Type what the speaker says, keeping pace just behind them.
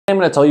I'm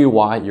going to tell you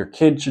why your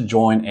kid should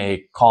join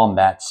a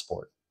combat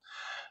sport.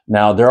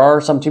 Now, there are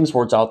some team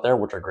sports out there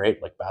which are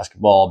great, like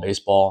basketball,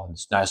 baseball, and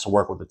it's nice to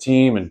work with a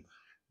team and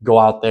go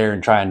out there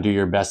and try and do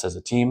your best as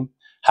a team.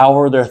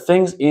 However, there are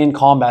things in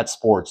combat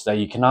sports that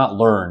you cannot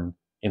learn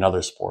in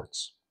other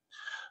sports.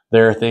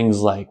 There are things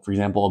like, for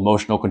example,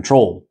 emotional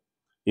control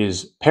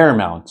is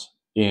paramount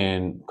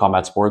in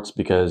combat sports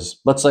because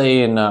let's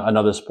say in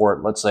another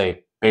sport, let's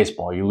say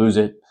baseball, you lose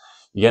it,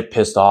 you get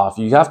pissed off,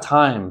 you have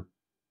time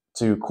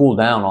to cool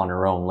down on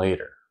your own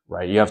later,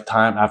 right? You have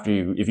time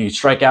after if you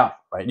strike out,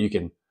 right? You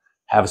can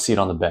have a seat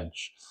on the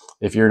bench.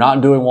 If you're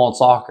not doing well in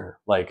soccer,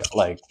 like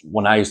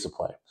when I used to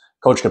play,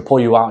 coach could pull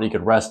you out and you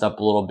could rest up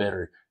a little bit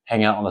or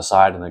hang out on the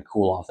side and then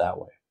cool off that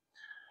way.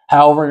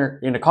 However,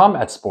 in a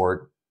combat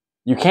sport,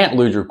 you can't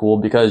lose your cool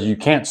because you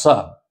can't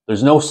sub.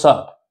 There's no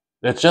sub.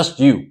 It's just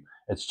you.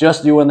 It's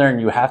just you in there and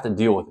you have to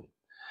deal with it.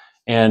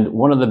 And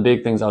one of the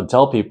big things I would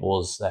tell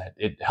people is that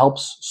it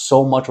helps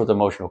so much with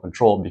emotional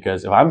control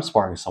because if I'm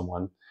sparring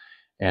someone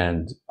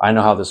and I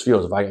know how this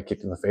feels, if I get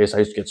kicked in the face, I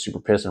used to get super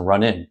pissed and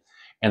run in.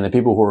 And the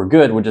people who were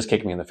good would just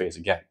kick me in the face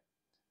again.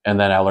 And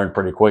then I learned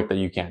pretty quick that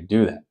you can't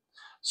do that.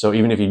 So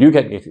even if you do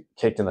get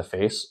kicked in the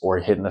face or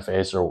hit in the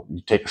face or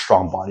you take a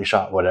strong body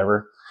shot,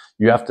 whatever,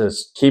 you have to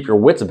keep your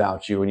wits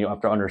about you and you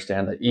have to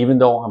understand that even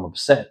though I'm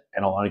upset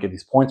and I want to get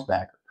these points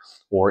back,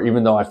 or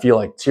even though I feel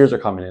like tears are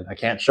coming in, I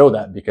can't show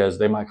that because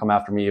they might come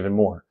after me even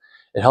more.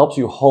 It helps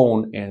you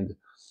hone and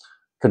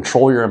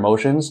control your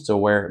emotions to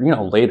where,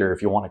 later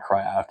if you want to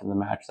cry after the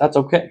match, that's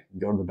okay. You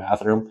go to the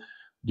bathroom,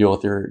 deal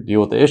with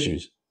the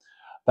issues.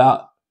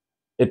 But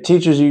it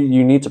teaches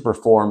you need to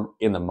perform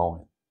in the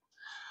moment.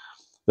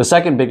 The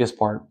second biggest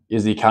part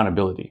is the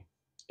accountability.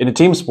 In a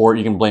team sport,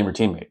 you can blame your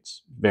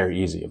teammates. Very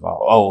easy.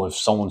 If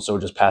so-and-so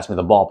just passed me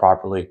the ball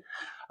properly,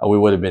 we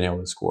would have been able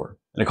to score.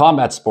 In a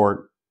combat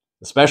sport,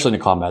 especially in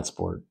a combat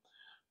sport,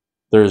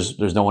 there's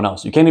no one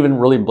else. You can't even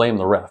really blame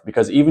the ref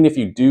because even if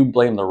you do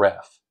blame the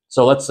ref,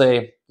 so let's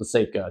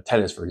take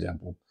tennis, for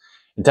example.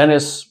 In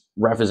tennis,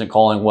 ref isn't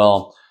calling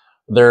well.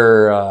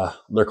 They're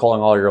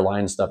calling all your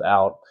line stuff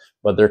out,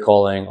 but they're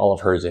calling all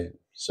of hers in.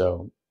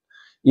 So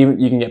even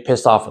you can get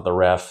pissed off at the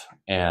ref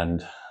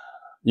and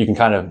you can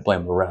kind of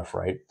blame the ref,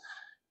 right,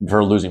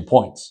 for losing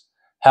points.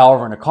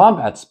 However, in a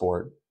combat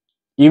sport,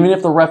 even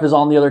if the ref is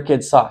on the other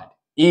kid's side,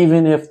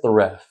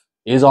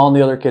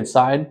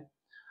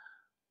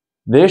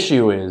 the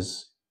issue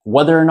is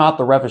whether or not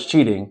the ref is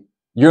cheating,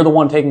 you're the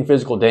one taking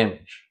physical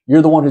damage.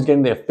 You're the one who's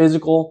getting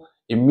the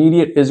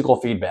immediate physical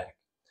feedback.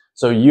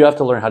 So you have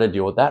to learn how to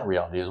deal with that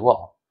reality as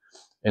well.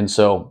 And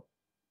so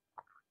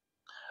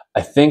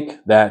I think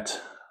that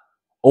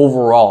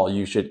overall,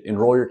 you should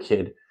enroll your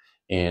kid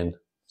in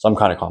some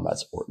kind of combat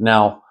sport.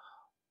 Now,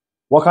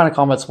 what kind of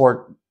combat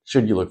sport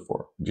should you look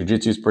for?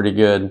 Jiu-jitsu is pretty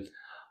good.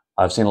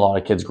 I've seen a lot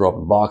of kids grow up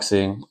in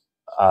boxing.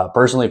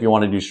 Personally, if you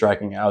want to do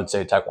striking, I would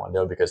say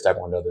Taekwondo because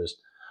Taekwondo, there's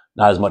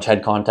not as much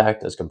head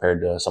contact as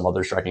compared to some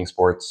other striking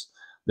sports.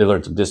 They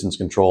learn some distance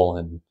control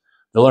and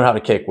they learn how to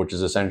kick, which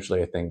is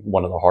essentially, I think,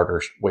 one of the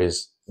harder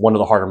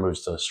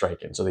moves to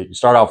strike in. So you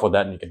start off with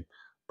that and you can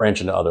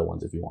branch into other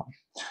ones if you want.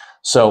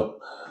 So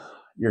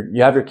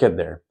you have your kid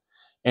there.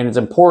 And it's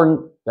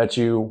important that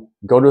you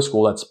go to a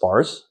school that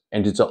spars.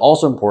 And it's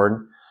also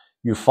important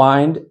you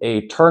find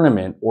a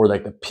tournament or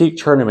like the peak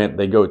tournament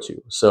they go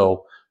to.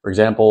 So, for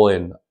example,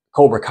 in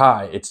Cobra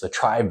Kai, it's the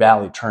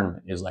Tri-Valley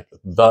tournament is like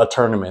the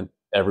tournament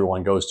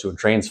everyone goes to and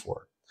trains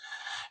for.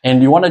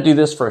 And you want to do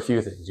this for a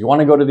few things. You want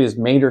to go to these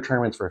major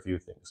tournaments for a few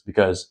things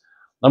because,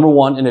 number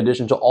one, in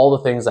addition to all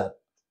the things that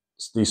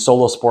the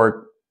solo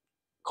sport,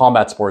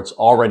 combat sports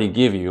already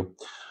give you,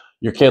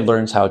 your kid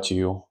learns how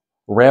to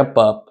ramp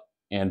up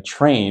and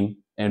train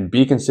and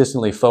be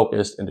consistently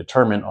focused and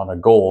determined on a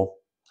goal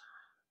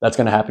that's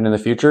going to happen in the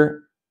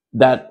future,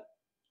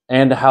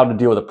 and how to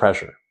deal with the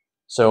pressure.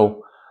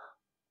 So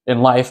in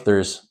life,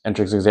 there's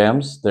entrance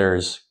exams,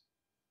 there's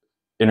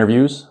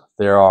interviews,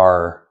 there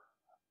are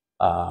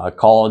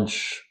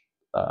college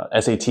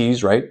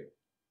SATs, right?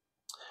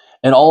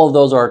 And all of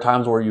those are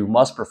times where you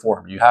must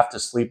perform. You have to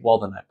sleep well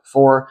the night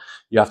before.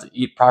 You have to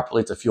eat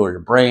properly to fuel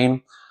your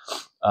brain.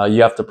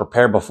 You have to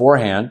prepare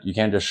beforehand. You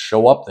can't just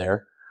show up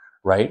there,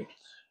 right?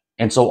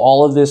 And so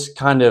all of this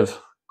kind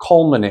of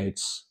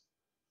culminates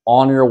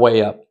on your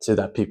way up to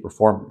that peak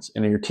performance.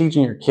 And you're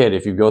teaching your kid,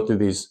 if you go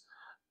through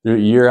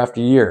year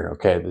after year,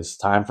 okay, this is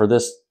time for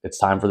this, it's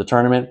time for the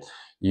tournament.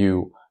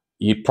 You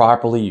eat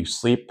properly, you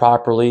sleep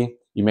properly,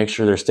 you make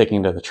sure they're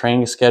sticking to the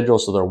training schedule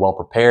so they're well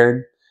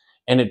prepared.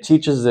 And it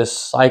teaches this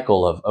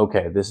cycle of,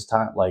 okay, this is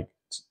time, like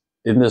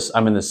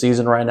I'm in the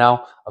season right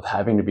now of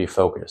having to be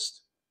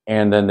focused.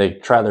 And then they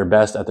try their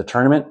best at the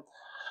tournament,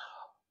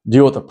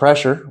 deal with the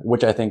pressure,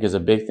 which I think is a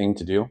big thing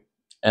to do.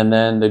 And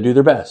then they do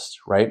their best,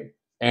 right?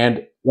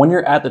 And when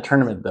you're at the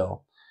tournament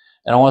though,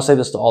 and I want to say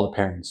this to all the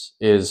parents,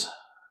 is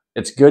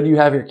it's good you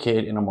have your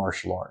kid in a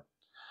martial art,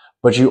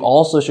 but you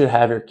also should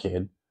have your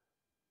kid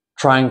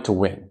trying to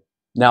win.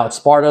 Now at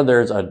Sparta,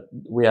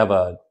 we have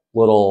a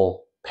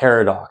little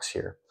paradox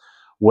here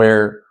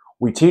where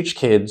we teach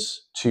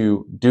kids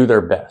to do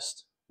their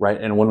best. right?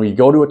 And when we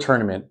go to a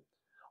tournament,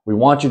 we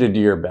want you to do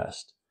your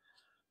best.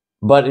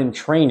 But in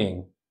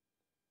training,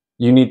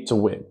 you need to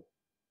win.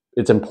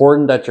 It's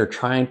important that you're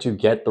trying to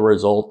get the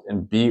result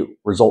and be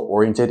result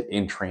oriented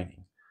in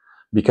training,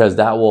 because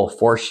that will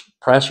force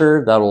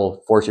pressure, that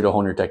will force you to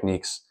hone your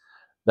techniques.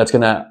 That's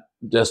going to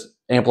just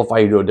amplify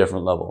you to a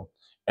different level.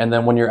 And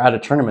then when you're at a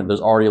tournament,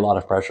 there's already a lot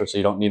of pressure, so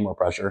you don't need more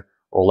pressure.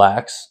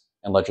 Relax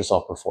and let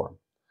yourself perform.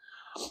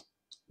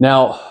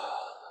 Now,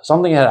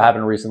 something had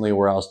happened recently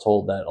where I was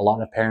told that a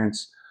lot of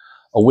parents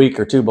a week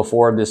or two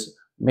before this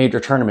major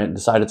tournament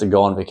decided to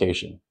go on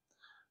vacation.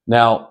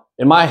 Now,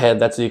 in my head,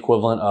 that's the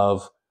equivalent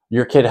of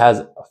your kid has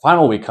a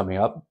final week coming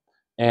up,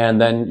 and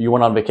then you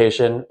went on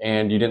vacation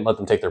and you didn't let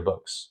them take their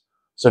books.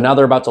 So now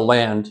they're about to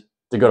land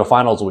to go to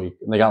finals week,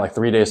 and they got like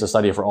 3 days to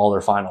study for all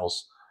their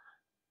finals.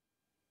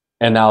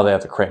 And now they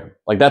have to cram.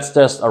 Like, that's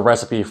just a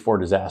recipe for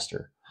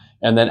disaster.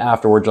 And then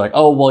afterwards, you're like,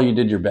 oh, well, you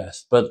did your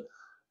best. But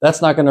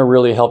that's not going to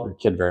really help your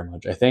kid very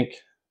much. I think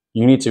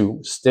you need to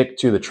stick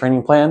to the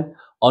training plan.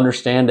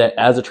 Understand that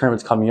as the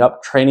tournament's coming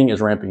up, training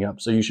is ramping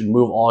up. So you should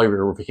move all of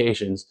your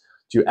vacations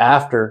to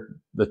after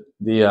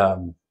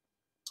the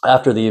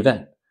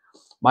event.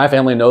 My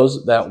family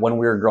knows that when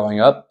we were growing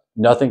up,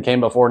 nothing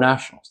came before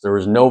nationals. There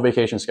was no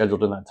vacation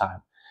scheduled in that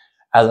time.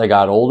 As I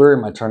got older,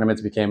 my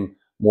tournaments became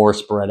more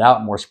spread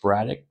out, more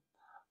sporadic.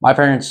 My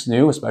parents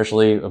knew,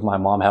 especially if my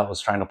mom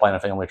was trying to plan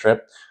a family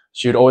trip,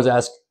 she would always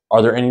ask,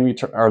 are there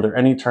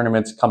any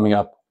tournaments coming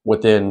up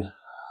within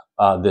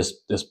this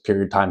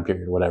time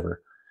period,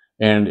 whatever?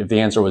 And if the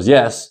answer was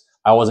yes,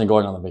 I wasn't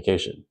going on the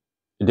vacation.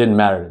 It didn't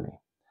matter to me.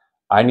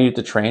 I needed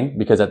to train,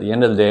 because at the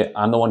end of the day,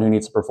 I'm the one who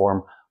needs to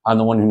perform. I'm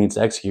the one who needs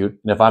to execute.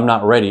 And if I'm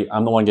not ready,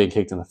 I'm the one getting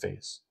kicked in the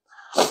face.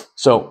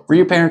 So for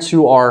you parents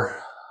who are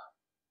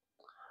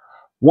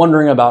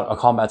wondering about a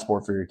combat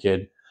sport for your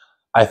kid,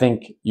 I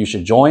think you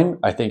should join.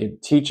 I think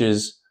it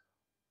teaches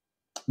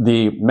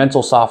the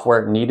mental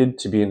software needed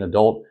to be an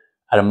adult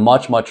at a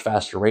much, much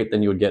faster rate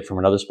than you would get from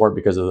another sport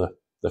because of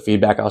the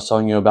feedback I was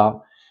telling you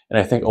about. And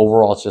I think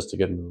overall, it's just a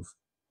good move.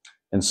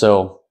 And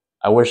so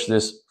I wish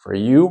this for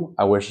you.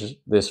 I wish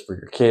this for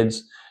your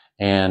kids.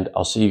 And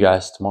I'll see you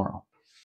guys tomorrow.